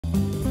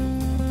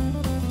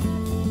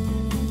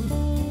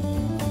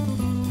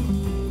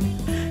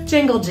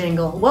Jingle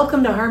jingle,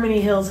 welcome to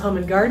Harmony Hills Home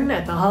and Garden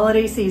at the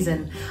holiday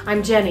season.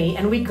 I'm Jenny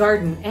and we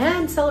garden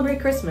and celebrate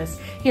Christmas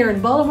here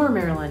in Baltimore,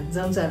 Maryland,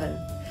 Zone 7.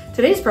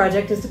 Today's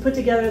project is to put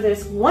together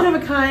this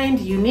one-of-a-kind,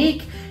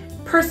 unique,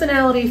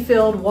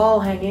 personality-filled wall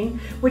hanging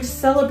which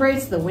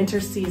celebrates the winter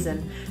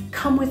season.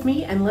 Come with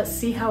me and let's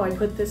see how I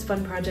put this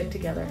fun project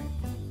together.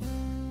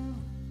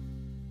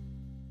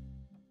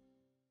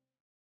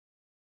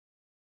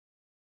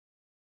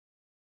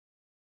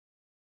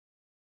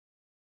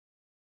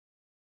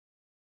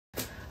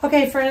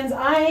 Okay friends,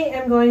 I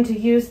am going to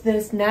use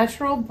this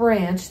natural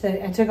branch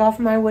that I took off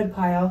my wood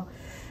pile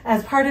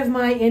as part of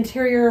my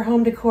interior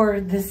home decor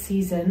this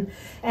season.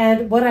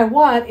 And what I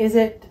want is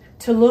it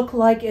to look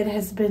like it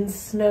has been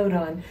snowed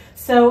on.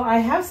 So I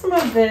have some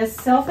of this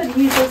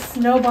self-adhesive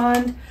snow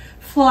bond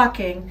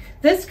flocking.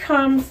 This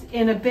comes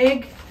in a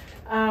big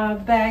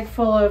bag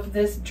full of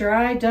this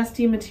dry,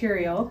 dusty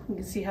material. You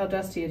can see how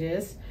dusty it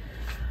is.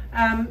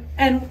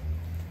 And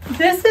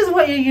this is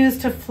what you use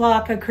to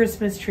flock a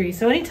Christmas tree.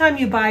 So anytime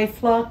you buy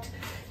flocked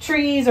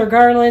trees or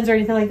garlands or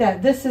anything like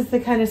that, this is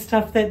the kind of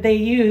stuff that they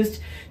used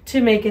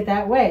to make it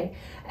that way.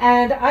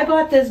 And I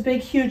bought this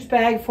big, huge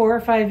bag 4 or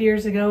 5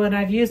 years ago, and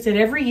I've used it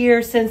every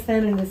year since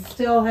then, and it's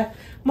still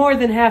more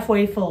than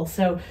halfway full.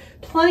 So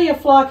plenty of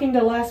flocking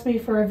to last me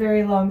for a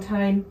very long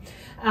time.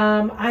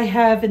 I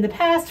have in the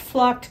past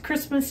flocked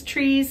Christmas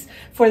trees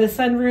for the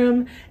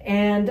sunroom,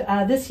 and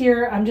this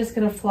year I'm just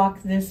going to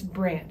flock this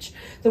branch.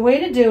 The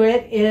way to do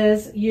it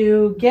is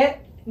you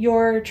get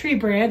your tree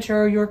branch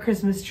or your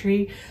Christmas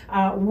tree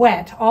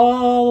wet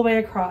all the way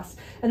across,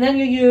 and then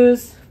you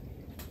use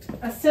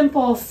a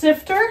simple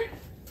sifter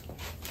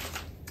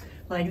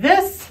like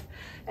this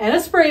and a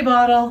spray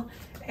bottle,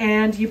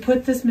 and you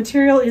put this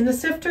material in the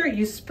sifter.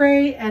 You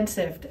spray and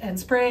sift and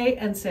spray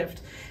and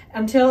sift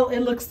until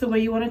it looks the way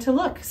you want it to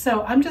look.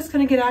 So I'm just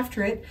going to get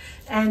after it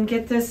and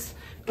get this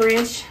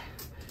branch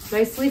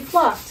nicely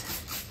flocked.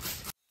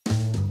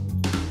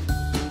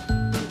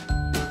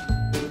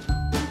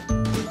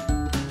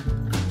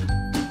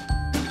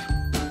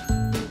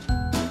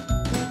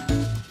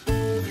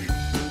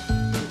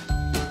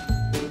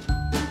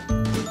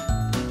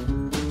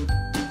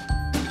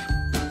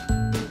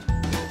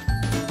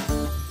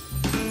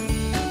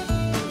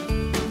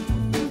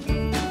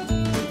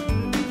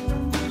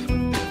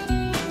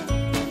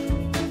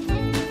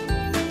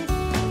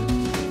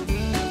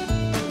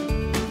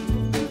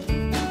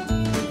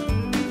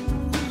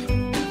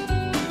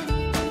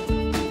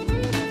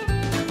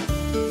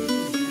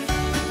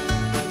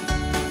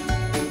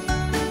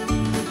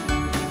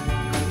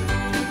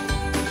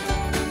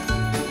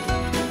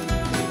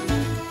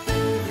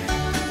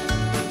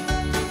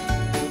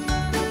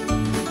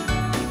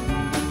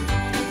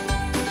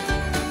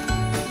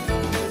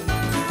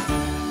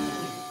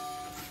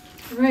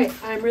 Right,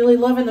 I'm really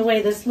loving the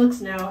way this looks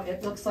now.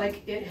 It looks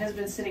like it has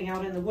been sitting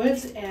out in the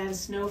woods and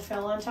snow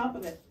fell on top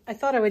of it. I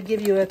thought I would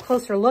give you a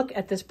closer look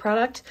at this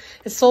product.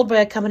 It's sold by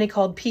a company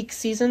called Peak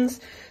Seasons.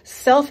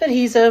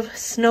 Self-adhesive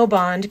snow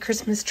bond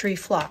Christmas tree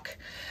flock.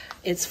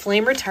 It's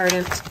flame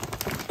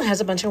retardant. It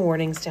has a bunch of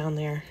warnings down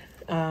there.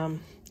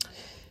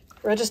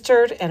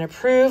 Registered and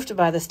approved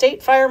by the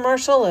State Fire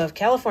Marshal of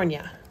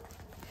California.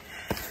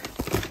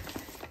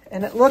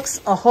 And it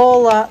looks a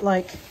whole lot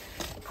like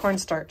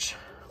cornstarch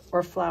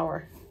or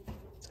flour.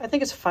 I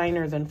think it's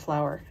finer than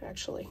flour,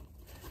 actually.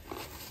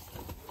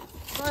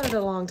 Bought it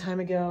a long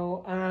time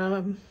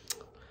ago,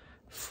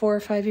 4 or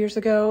 5 years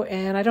ago,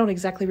 and I don't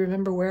exactly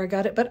remember where I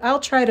got it, but I'll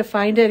try to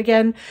find it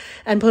again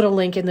and put a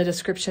link in the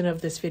description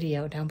of this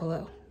video down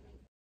below.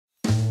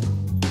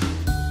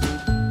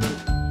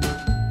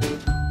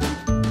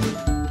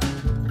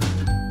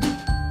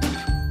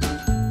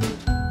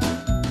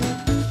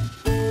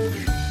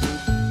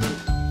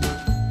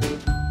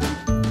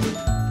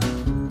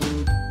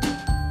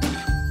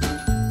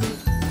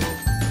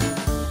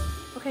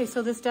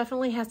 So this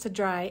definitely has to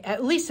dry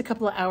at least a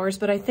couple of hours,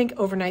 but I think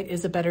overnight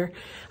is a better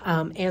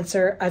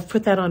answer. I've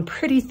put that on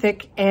pretty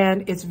thick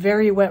and it's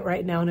very wet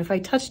right now. And if I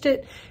touched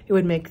it, it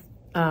would make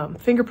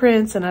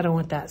fingerprints, and I don't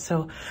want that.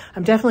 So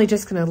I'm definitely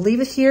just going to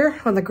leave it here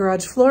on the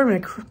garage floor. I'm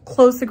going to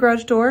close the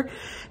garage door,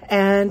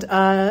 and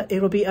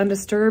it'll be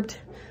undisturbed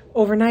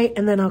overnight.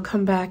 And then I'll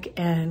come back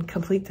and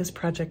complete this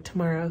project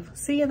tomorrow.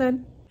 See you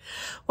then.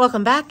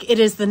 Welcome back. It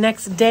is the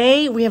next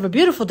day. We have a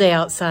beautiful day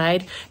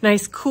outside.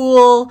 Nice,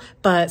 cool,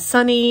 but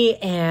sunny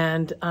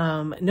and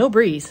no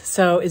breeze.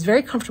 So it's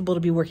very comfortable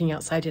to be working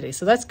outside today.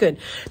 So that's good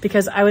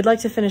because I would like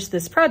to finish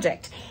this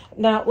project.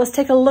 Now let's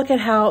take a look at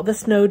how the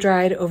snow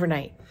dried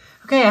overnight.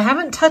 Okay, I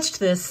haven't touched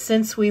this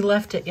since we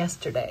left it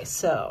yesterday.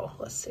 So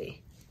let's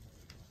see.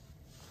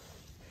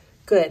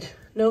 Good.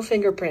 No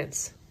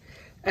fingerprints.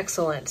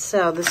 Excellent.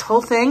 So this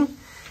whole thing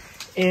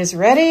is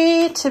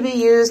ready to be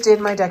used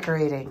in my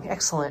decorating.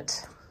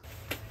 Excellent.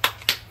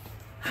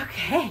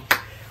 Okay,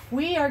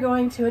 we are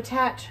going to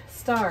attach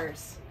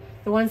stars.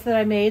 The ones that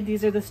I made,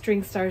 these are the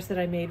string stars that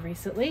I made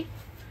recently.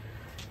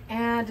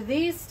 And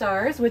these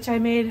stars, which I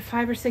made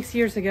 5 or 6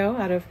 years ago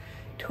out of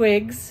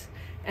twigs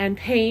and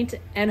paint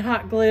and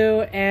hot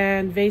glue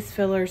and vase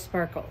filler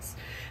sparkles.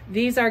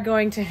 These are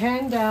going to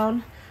hang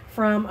down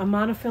from a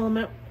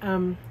monofilament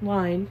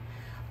line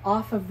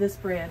off of this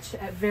branch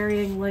at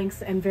varying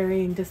lengths and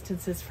varying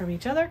distances from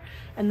each other,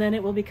 and then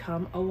it will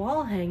become a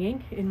wall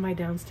hanging in my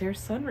downstairs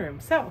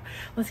sunroom. So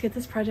let's get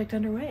this project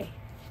underway.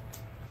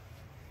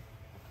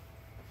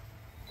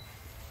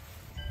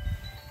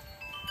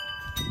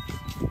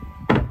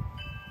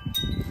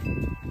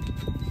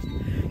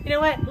 You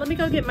know what? Let me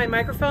go get my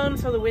microphone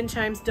so the wind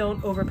chimes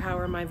don't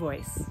overpower my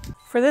voice.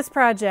 For this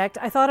project,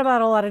 I thought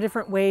about a lot of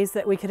different ways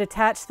that we could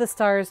attach the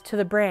stars to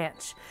the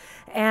branch.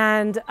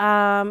 And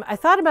I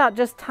thought about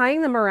just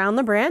tying them around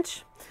the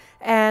branch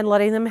and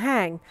letting them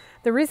hang.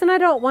 The reason I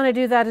don't want to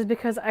do that is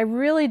because I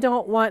really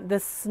don't want the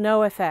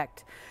snow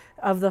effect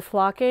of the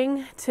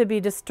flocking to be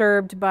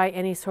disturbed by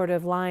any sort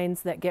of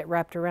lines that get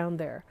wrapped around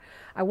there.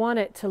 I want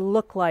it to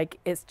look like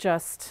it's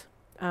just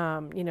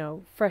you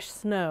know, fresh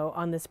snow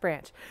on this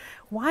branch.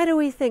 Why do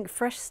we think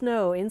fresh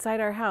snow inside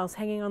our house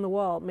hanging on the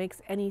wall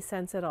makes any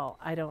sense at all?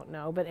 I don't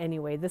know, but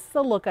anyway, this is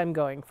the look I'm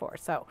going for.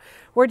 So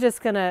we're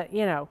just gonna,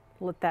 you know,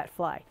 let that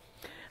fly.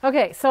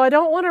 Okay, so I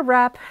don't want to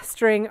wrap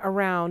string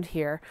around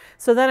here.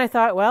 So then I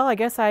thought, well, I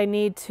guess I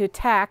need to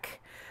tack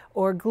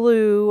or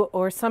glue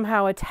or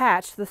somehow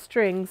attach the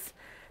strings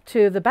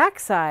to the back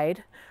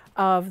side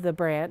of the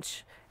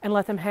branch and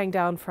let them hang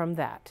down from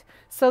that.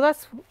 So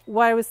that's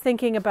why I was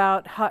thinking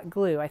about hot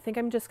glue. I think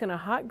I'm just going to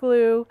hot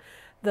glue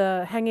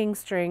the hanging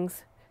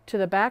strings to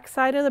the back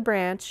side of the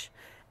branch.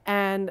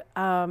 And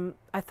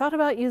I thought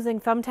about using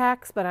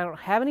thumbtacks, but I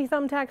don't have any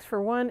thumbtacks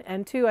for one.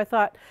 And two, I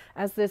thought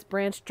as this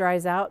branch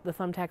dries out, the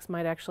thumbtacks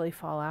might actually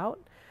fall out.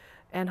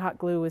 And hot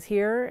glue was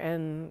here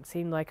and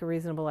seemed like a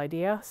reasonable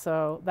idea.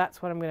 So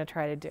that's what I'm going to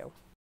try to do.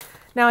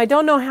 Now, I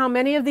don't know how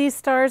many of these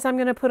stars I'm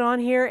going to put on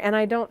here, and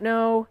I don't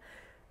know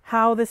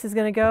how this is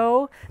going to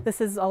go. This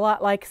is a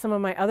lot like some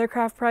of my other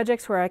craft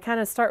projects where I kind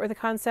of start with a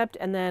concept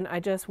and then I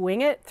just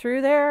wing it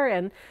through there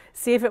and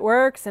see if it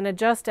works and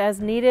adjust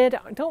as needed.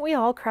 Don't we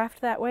all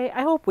craft that way?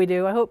 I hope we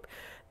do. I hope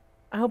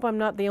I'm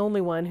not the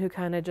only one who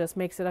kind of just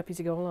makes it up as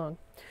you go along.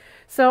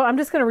 So I'm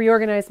just going to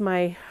reorganize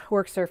my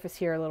work surface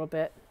here a little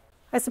bit.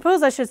 I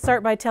suppose I should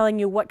start by telling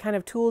you what kind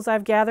of tools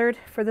I've gathered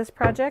for this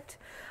project.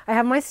 I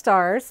have my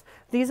stars.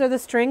 These are the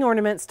string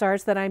ornament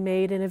stars that I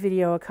made in a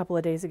video a couple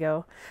of days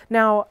ago.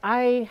 Now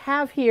I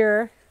have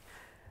here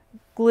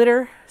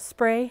glitter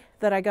spray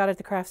that I got at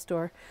the craft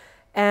store,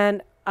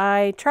 and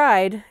I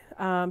tried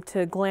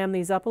to glam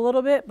these up a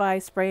little bit by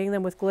spraying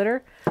them with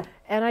glitter,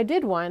 and I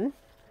did one.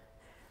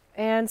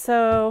 And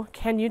so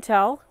can you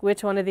tell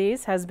which one of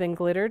these has been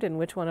glittered and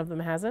which one of them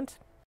hasn't?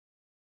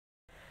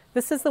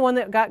 This is the one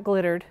that got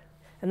glittered.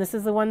 And this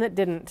is the one that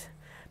didn't.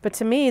 But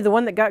to me, the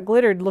one that got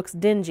glittered looks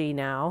dingy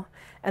now.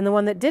 And the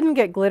one that didn't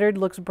get glittered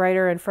looks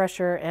brighter and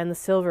fresher, and the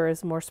silver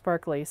is more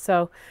sparkly.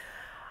 So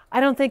I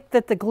don't think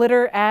that the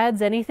glitter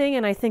adds anything,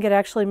 and I think it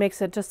actually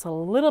makes it just a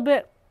little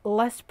bit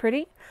less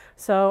pretty.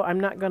 So I'm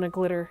not going to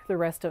glitter the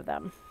rest of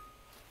them.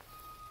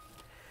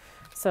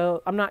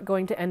 So I'm not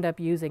going to end up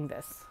using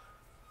this.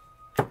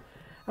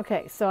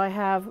 Okay, so I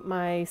have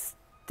my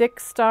stick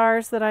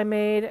stars that I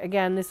made.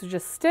 Again, this is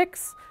just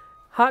sticks,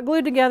 hot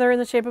glued together in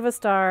the shape of a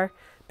star,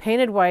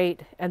 painted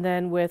white, and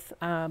then with,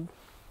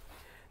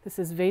 this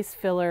is vase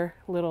filler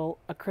little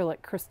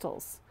acrylic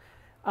crystals.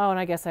 Oh, and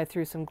I guess I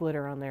threw some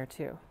glitter on there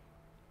too.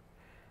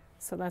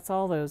 So that's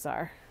all those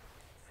are.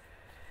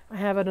 I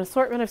have an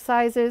assortment of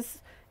sizes,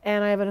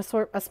 and I have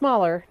a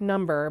smaller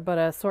number, but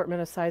an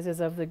assortment of sizes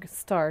of the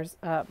stars,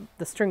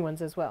 the string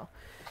ones as well.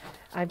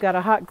 I've got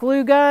a hot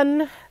glue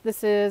gun.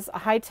 This is a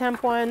high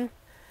temp one.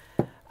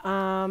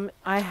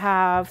 I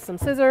have some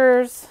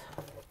scissors,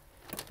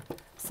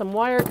 some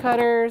wire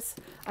cutters,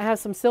 I have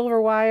some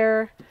silver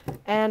wire,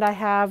 and I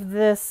have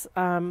this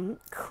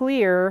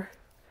clear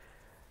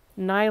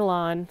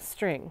nylon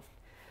string.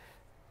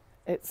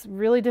 It's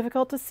really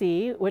difficult to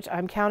see, which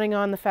I'm counting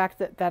on the fact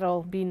that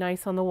that'll be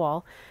nice on the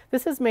wall.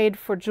 This is made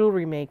for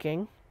jewelry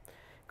making,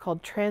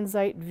 called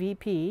Transite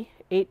VP,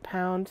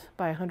 8-pound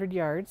by 100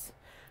 yards,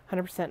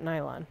 100%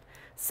 nylon.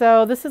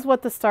 So this is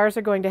what the stars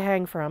are going to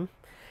hang from.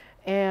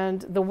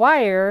 And the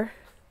wire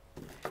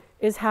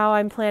is how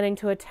I'm planning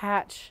to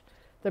attach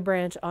the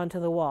branch onto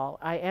the wall.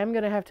 I am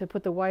going to have to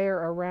put the wire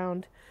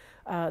around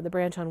the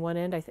branch on one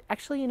end.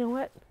 Actually, you know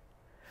what?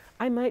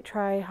 I might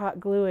try hot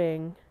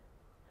gluing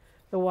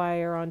the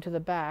wire onto the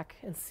back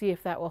and see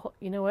if that will,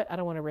 you know what? I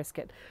don't want to risk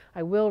it.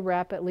 I will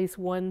wrap at least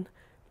one,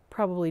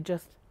 probably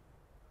just,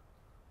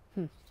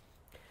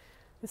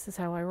 this is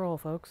how I roll,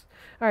 folks.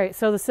 All right,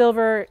 so the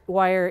silver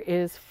wire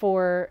is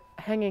for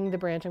hanging the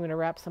branch. I'm going to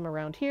wrap some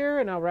around here,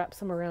 and I'll wrap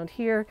some around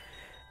here.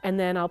 And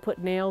then I'll put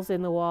nails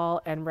in the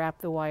wall and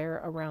wrap the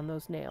wire around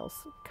those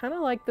nails. Kind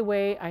of like the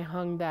way I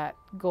hung that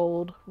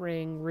gold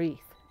ring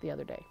wreath the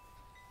other day.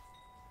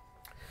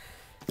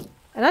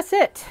 And that's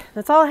it.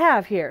 That's all I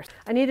have here.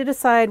 I need to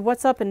decide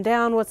what's up and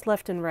down, what's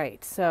left and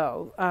right.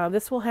 So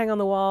this will hang on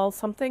the wall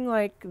something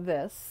like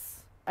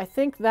this. I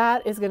think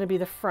that is going to be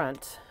the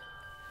front,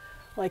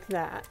 like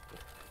that.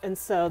 And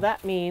so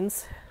that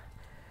means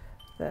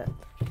that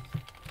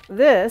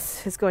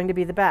this is going to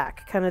be the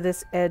back, kind of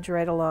this edge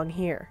right along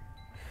here.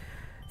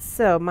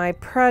 So my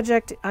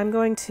project, I'm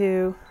going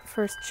to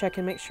first check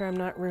and make sure I'm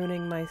not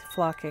ruining my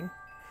flocking.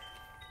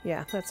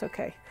 Yeah, that's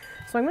okay.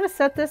 So I'm going to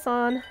set this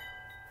on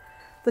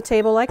the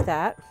table like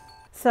that.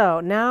 So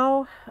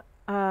now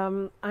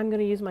I'm going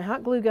to use my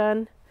hot glue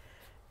gun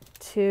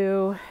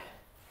to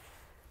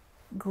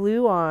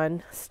glue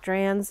on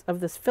strands of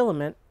this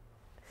filament.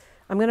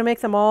 I'm going to make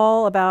them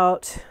all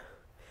about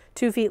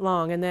 2 feet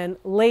long, and then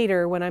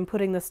later when I'm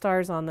putting the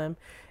stars on them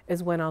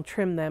is when I'll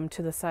trim them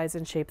to the size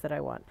and shape that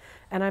I want.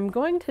 And I'm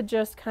going to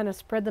just kind of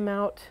spread them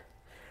out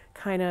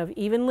kind of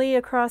evenly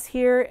across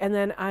here, and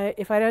then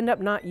if I end up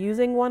not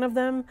using one of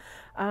them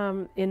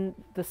in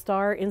the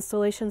star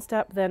installation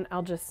step, then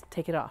I'll just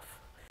take it off.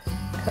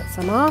 Cut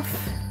some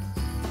off.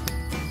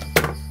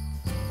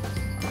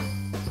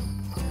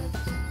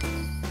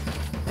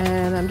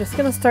 And I'm just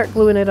going to start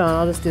gluing it on.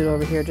 I'll just do it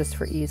over here just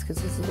for ease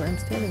because this is where I'm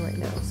standing right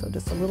now. So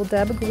just a little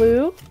dab of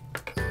glue,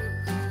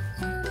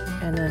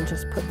 and then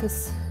just put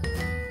this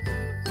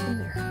in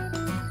there.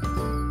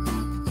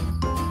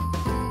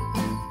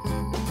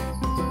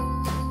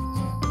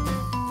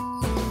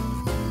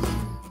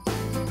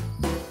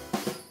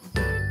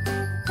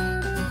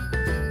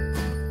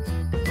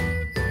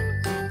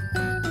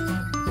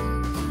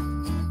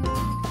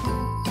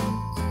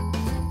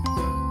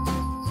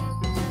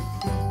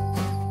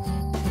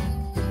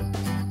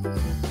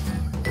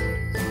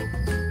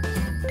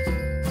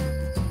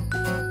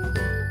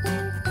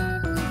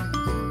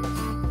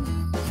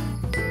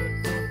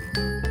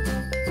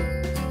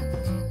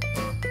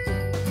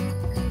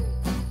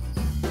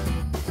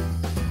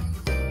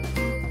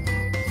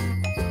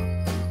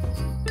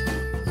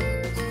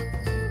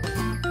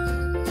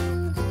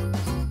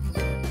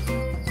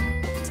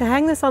 To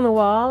hang this on the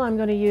wall, I'm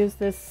going to use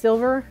this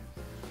silver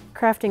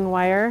crafting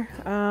wire.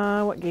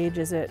 What gauge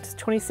is it? It's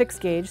 26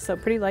 gauge, so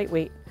pretty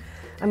lightweight.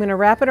 I'm going to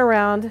wrap it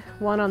around,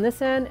 one on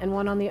this end and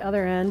one on the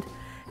other end,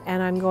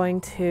 and I'm going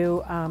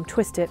to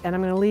twist it, and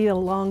I'm going to leave a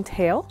long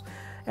tail,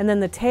 and then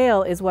the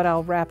tail is what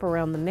I'll wrap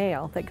around the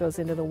nail that goes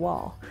into the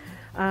wall.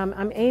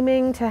 I'm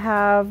aiming to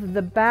have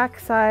the back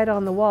side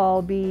on the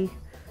wall be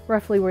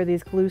roughly where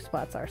these glue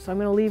spots are, so I'm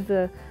going to leave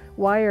the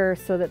wire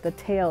so that the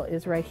tail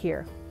is right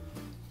here.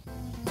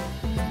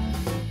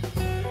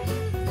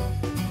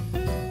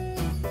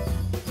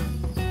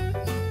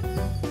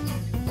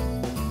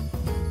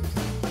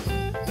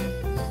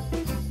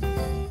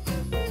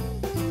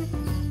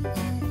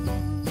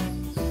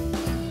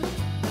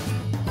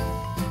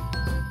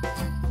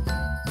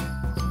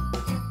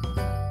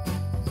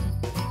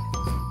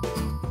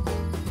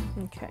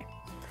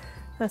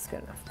 That's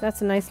good enough.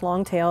 That's a nice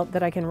long tail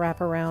that I can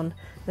wrap around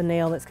the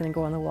nail that's going to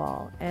go on the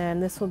wall.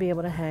 And this will be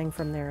able to hang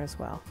from there as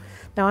well.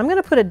 Now I'm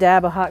going to put a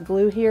dab of hot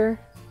glue here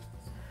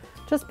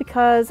just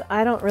because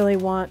I don't really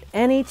want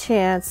any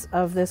chance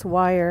of this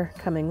wire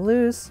coming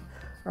loose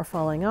or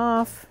falling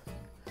off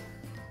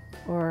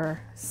or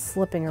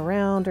slipping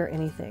around or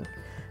anything.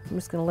 I'm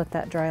just going to let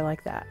that dry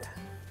like that.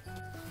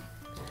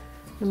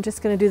 I'm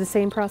just going to do the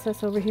same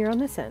process over here on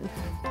this end.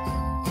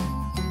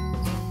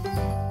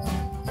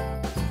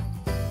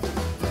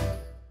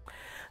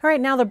 All right,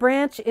 now the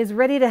branch is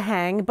ready to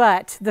hang,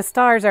 but the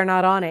stars are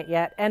not on it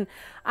yet. And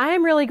I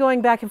am really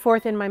going back and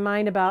forth in my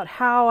mind about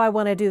how I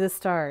want to do the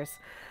stars.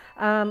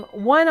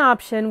 One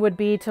option would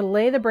be to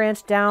lay the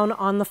branch down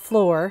on the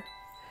floor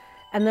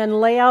and then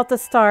lay out the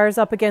stars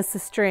up against the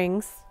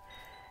strings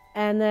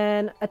and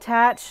then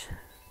attach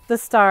the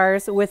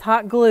stars with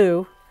hot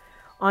glue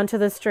onto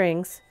the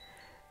strings.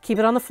 Keep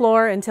it on the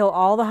floor until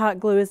all the hot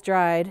glue is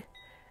dried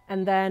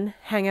and then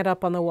hang it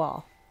up on the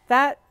wall.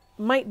 That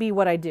might be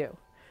what I do.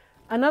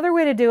 Another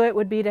way to do it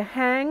would be to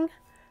hang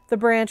the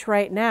branch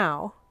right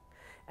now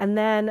and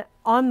then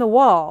on the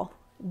wall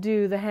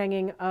do the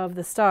hanging of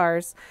the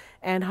stars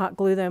and hot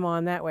glue them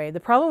on that way.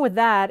 The problem with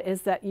that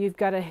is that you've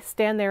got to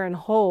stand there and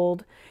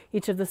hold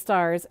each of the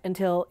stars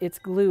until its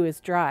glue is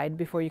dried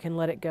before you can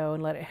let it go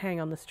and let it hang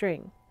on the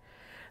string.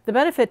 The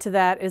benefit to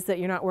that is that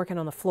you're not working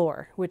on the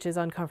floor, which is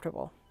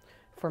uncomfortable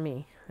for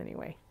me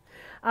anyway.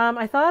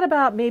 I thought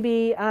about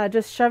maybe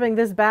just shoving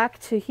this back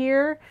to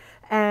here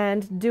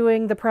and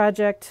doing the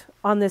project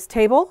on this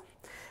table.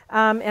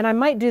 And I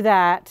might do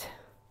that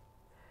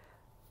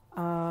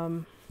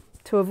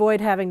to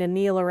avoid having to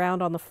kneel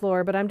around on the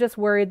floor, but I'm just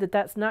worried that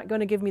that's not going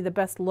to give me the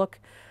best look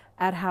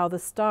at how the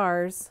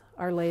stars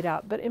are laid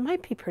out, but it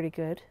might be pretty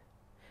good.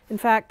 In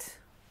fact,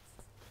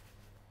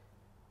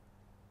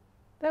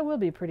 that will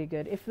be pretty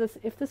good. If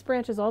this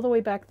branch is all the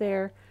way back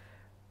there,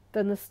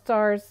 then the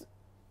stars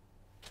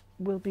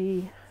will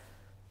be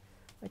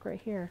like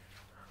right here.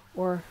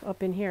 Or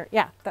up in here.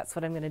 Yeah, that's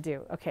what I'm going to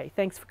do. Okay,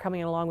 thanks for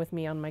coming along with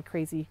me on my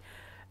crazy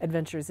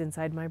adventures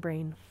inside my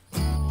brain.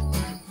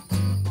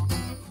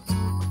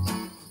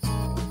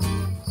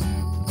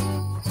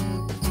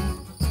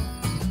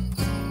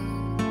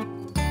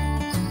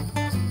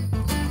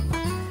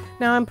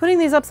 Now I'm putting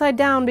these upside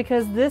down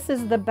because this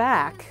is the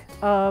back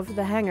of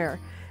the hanger.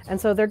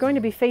 And so they're going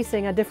to be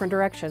facing a different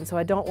direction, so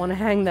I don't want to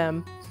hang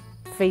them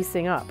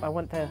facing up. I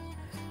want the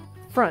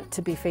front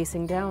to be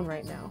facing down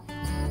right now.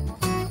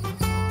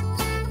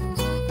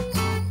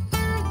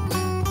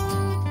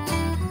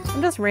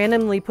 I'm just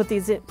randomly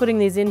putting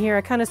these in here.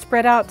 I kind of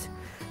spread out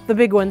the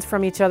big ones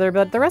from each other,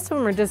 but the rest of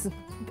them are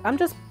I'm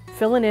just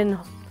filling in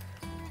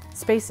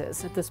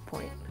spaces at this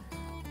point.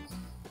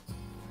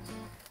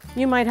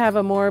 You might have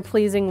a more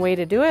pleasing way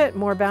to do it,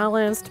 more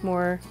balanced,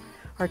 more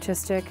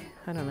artistic.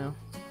 I don't know.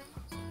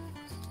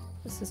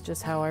 This is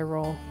just how I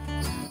roll.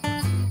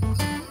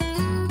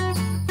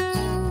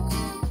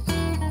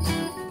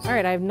 All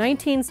right, I have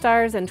 19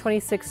 stars and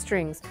 26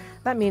 strings.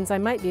 That means I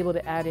might be able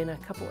to add in a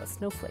couple of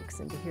snowflakes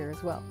into here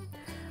as well.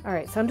 All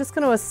right, so I'm just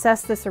going to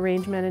assess this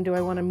arrangement, and do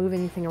I want to move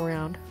anything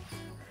around?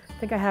 I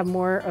think I have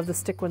more of the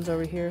stick ones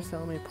over here, so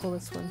let me pull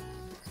this one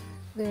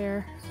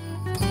there.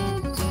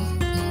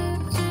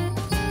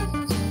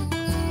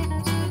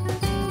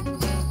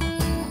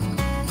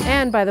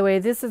 And by the way,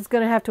 this is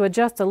going to have to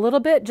adjust a little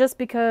bit just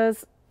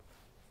because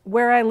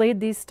where I laid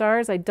these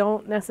stars, I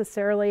don't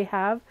necessarily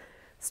have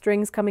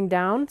strings coming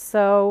down.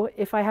 So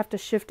if I have to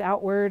shift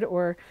outward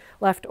or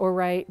left or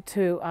right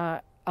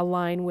to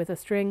align with a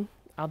string,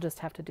 I'll just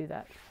have to do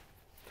that.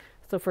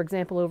 So for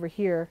example, over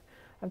here,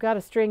 I've got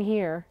a string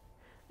here.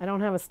 I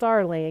don't have a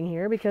star laying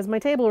here because my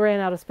table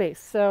ran out of space.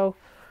 So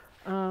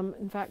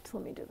in fact,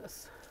 let me do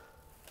this.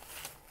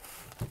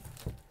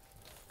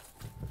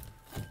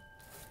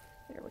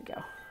 There we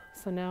go.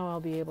 So now I'll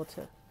be able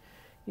to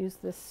use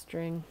this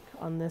string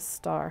on this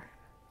star,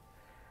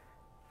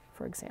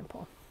 for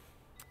example.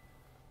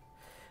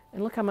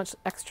 And look how much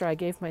extra I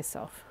gave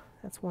myself.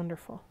 That's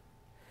wonderful.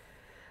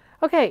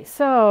 Okay,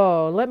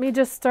 so let me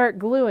just start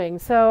gluing.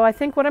 So I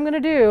think what I'm going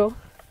to do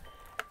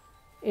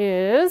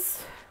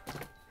is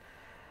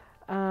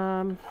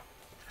I'm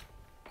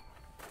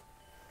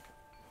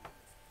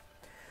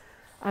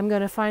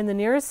going to find the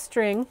nearest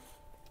string,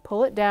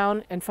 pull it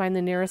down, and find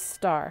the nearest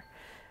star.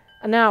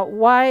 Now,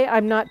 why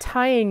I'm not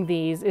tying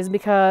these is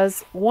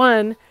because,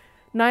 one,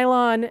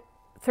 nylon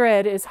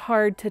thread is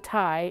hard to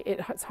tie.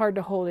 It's hard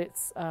to hold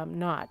its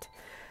knot.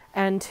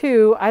 And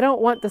two, I don't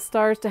want the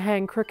stars to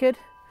hang crooked.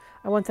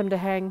 I want them to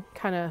hang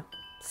kind of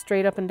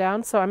straight up and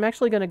down. So I'm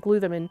actually going to glue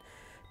them in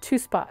two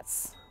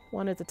spots.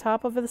 One at the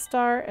top of the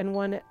star and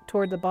one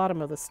toward the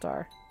bottom of the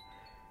star,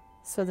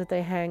 so that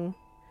they hang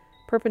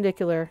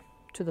perpendicular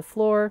to the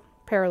floor,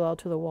 parallel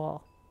to the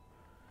wall,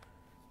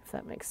 if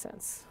that makes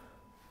sense.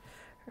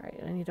 All right,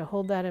 I need to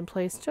hold that in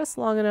place just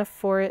long enough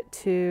for it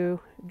to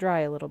dry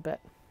a little bit.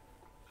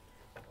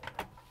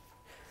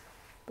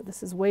 But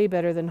this is way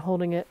better than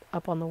holding it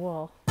up on the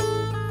wall.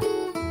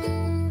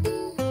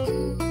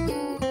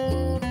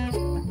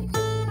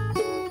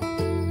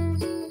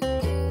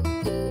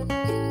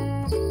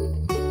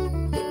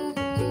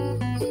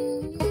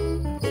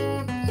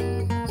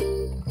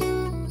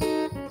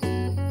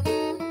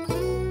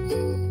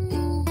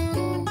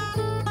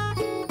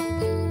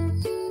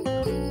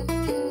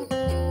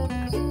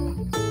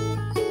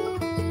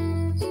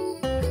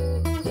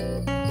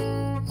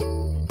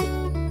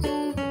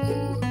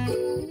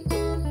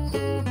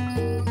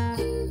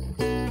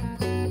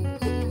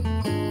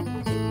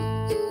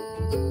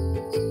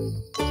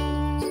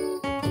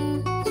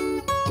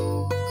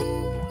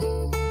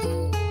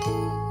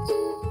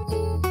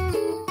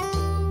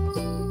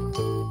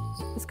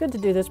 Good to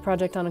do this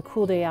project on a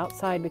cool day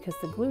outside because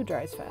the glue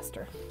dries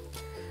faster.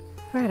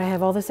 All right, I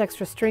have all this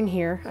extra string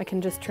here. I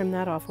can just trim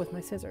that off with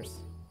my scissors.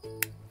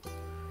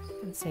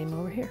 And same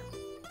over here.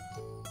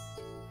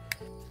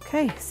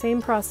 Okay,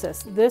 same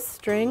process. This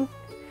string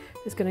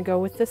is going to go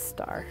with this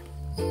star.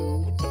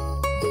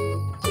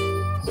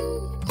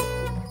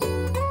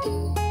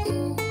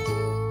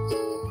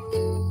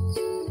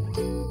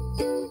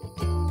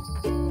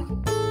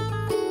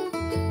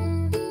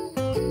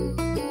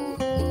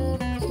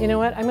 You know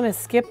what, I'm going to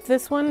skip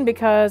this one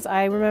because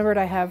I remembered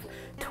I have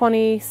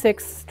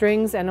 26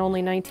 strings and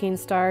only 19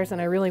 stars, and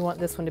I really want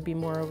this one to be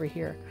more over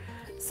here.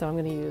 So I'm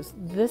going to use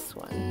this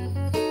one.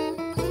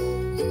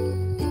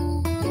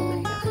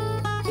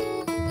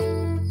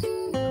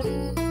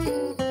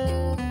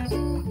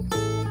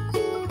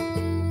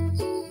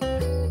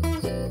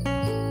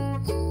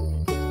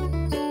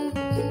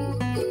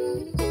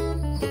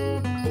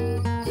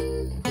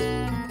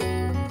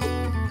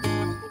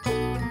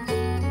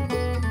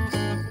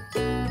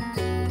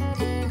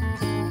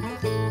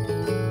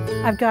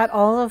 I've got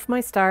all of my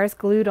stars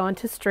glued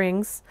onto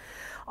strings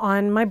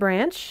on my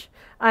branch.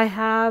 I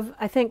have,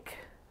 I think,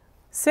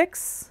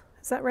 6,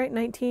 is that right?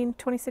 19,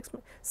 26,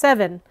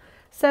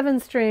 7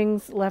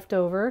 strings left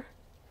over,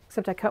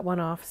 except I cut one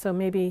off, so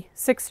maybe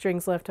 6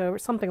 strings left over,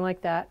 something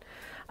like that,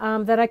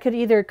 that I could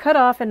either cut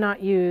off and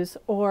not use,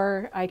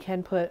 or I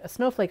can put a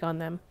snowflake on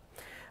them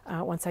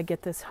once I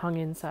get this hung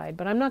inside.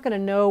 But I'm not going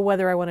to know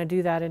whether I want to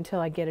do that until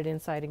I get it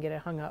inside and get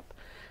it hung up.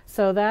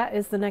 So that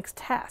is the next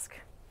task.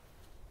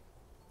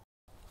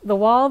 The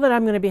wall that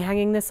I'm going to be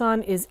hanging this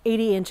on is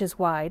 80 inches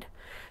wide.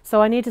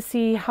 So I need to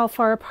see how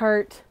far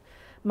apart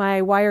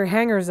my wire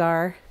hangers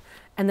are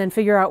and then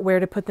figure out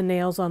where to put the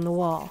nails on the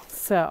wall.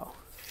 So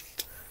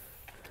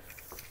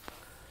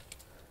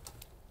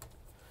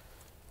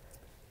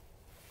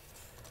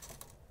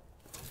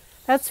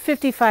That's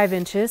 55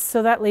 inches,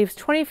 so that leaves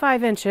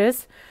 25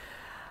 inches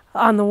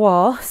on the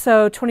wall.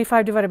 So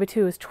 25 divided by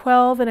 2 is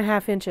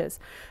 12.5 inches.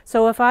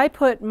 So if I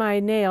put my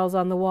nails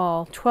on the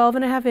wall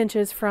 12.5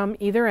 inches from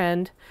either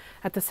end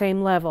at the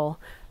same level,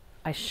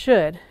 I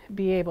should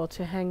be able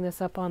to hang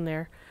this up on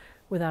there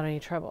without any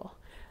trouble.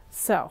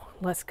 So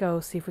let's go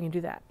see if we can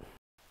do that.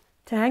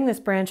 To hang this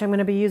branch, I'm going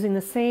to be using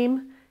the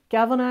same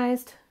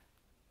galvanized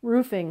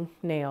roofing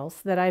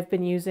nails that I've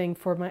been using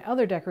for my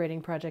other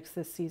decorating projects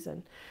this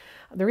season.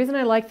 The reason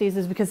I like these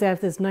is because they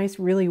have this nice,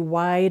 really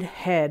wide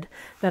head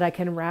that I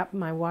can wrap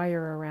my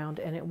wire around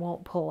and it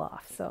won't pull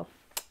off. So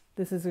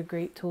this is a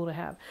great tool to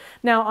have.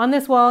 Now on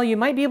this wall, you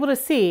might be able to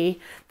see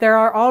there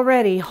are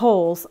already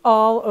holes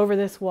all over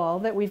this wall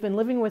that we've been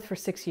living with for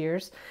 6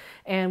 years,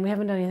 and we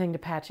haven't done anything to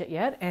patch it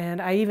yet.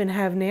 And I even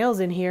have nails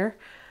in here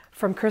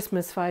from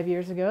Christmas 5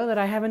 years ago that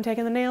I haven't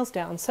taken the nails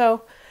down.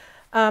 So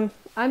I'm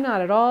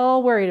not at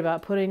all worried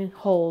about putting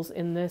holes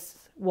in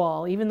this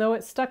wall. Even though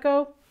it's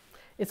stucco,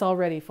 it's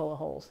already full of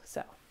holes, so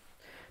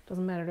it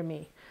doesn't matter to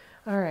me.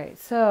 All right,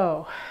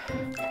 so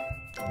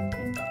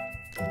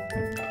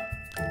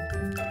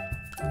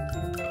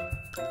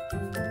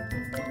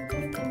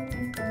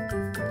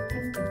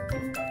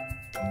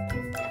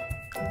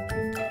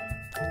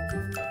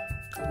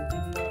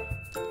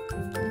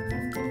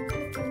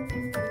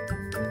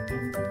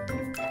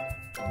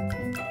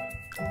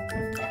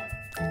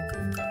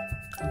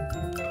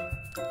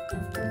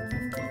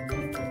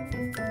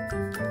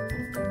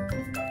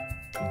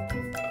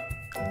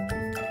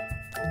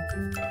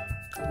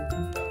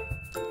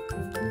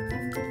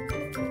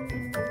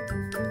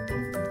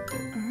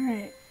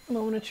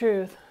moment of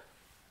truth.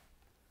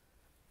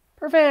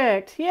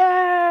 Perfect.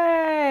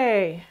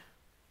 Yay!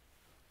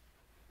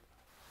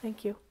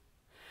 Thank you.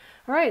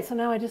 All right, so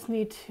now I just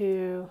need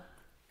to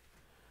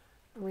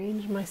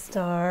arrange my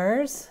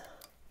stars.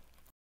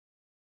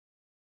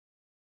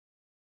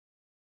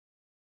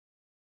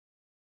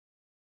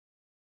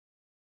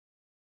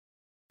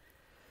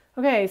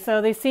 Okay,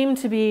 so they seem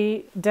to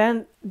be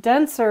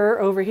denser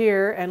over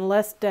here and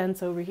less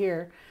dense over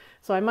here.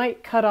 So I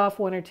might cut off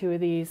 1 or 2 of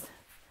these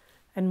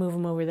and move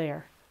them over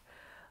there.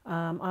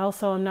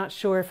 Also, I'm not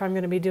sure if I'm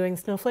going to be doing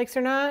snowflakes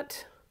or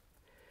not.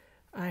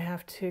 I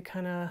have to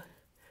kind of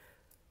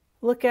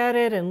look at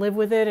it and live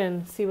with it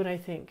and see what I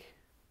think.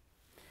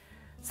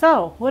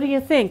 So, what do you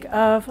think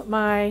of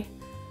my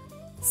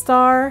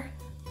star,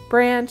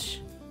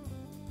 branch,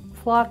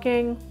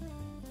 flocking,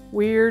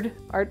 weird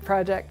art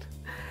project?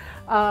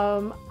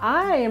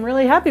 I am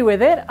really happy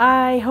with it.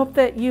 I hope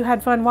that you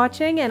had fun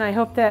watching, and I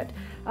hope that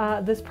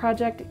this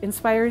project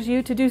inspires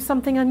you to do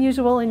something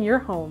unusual in your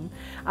home,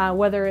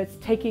 whether it's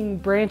taking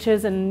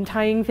branches and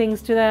tying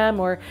things to them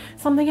or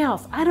something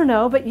else. I don't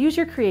know, but use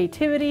your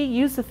creativity,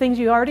 use the things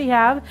you already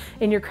have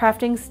in your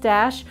crafting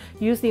stash,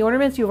 use the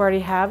ornaments you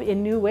already have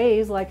in new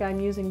ways, like I'm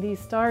using these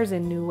stars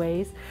in new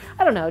ways.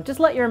 I don't know, just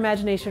let your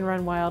imagination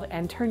run wild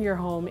and turn your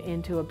home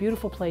into a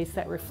beautiful place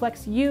that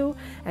reflects you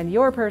and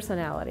your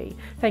personality.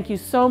 Thank you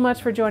so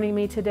much for joining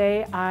me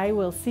today. I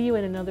will see you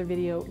in another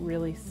video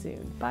really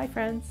soon. Bye,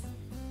 friends.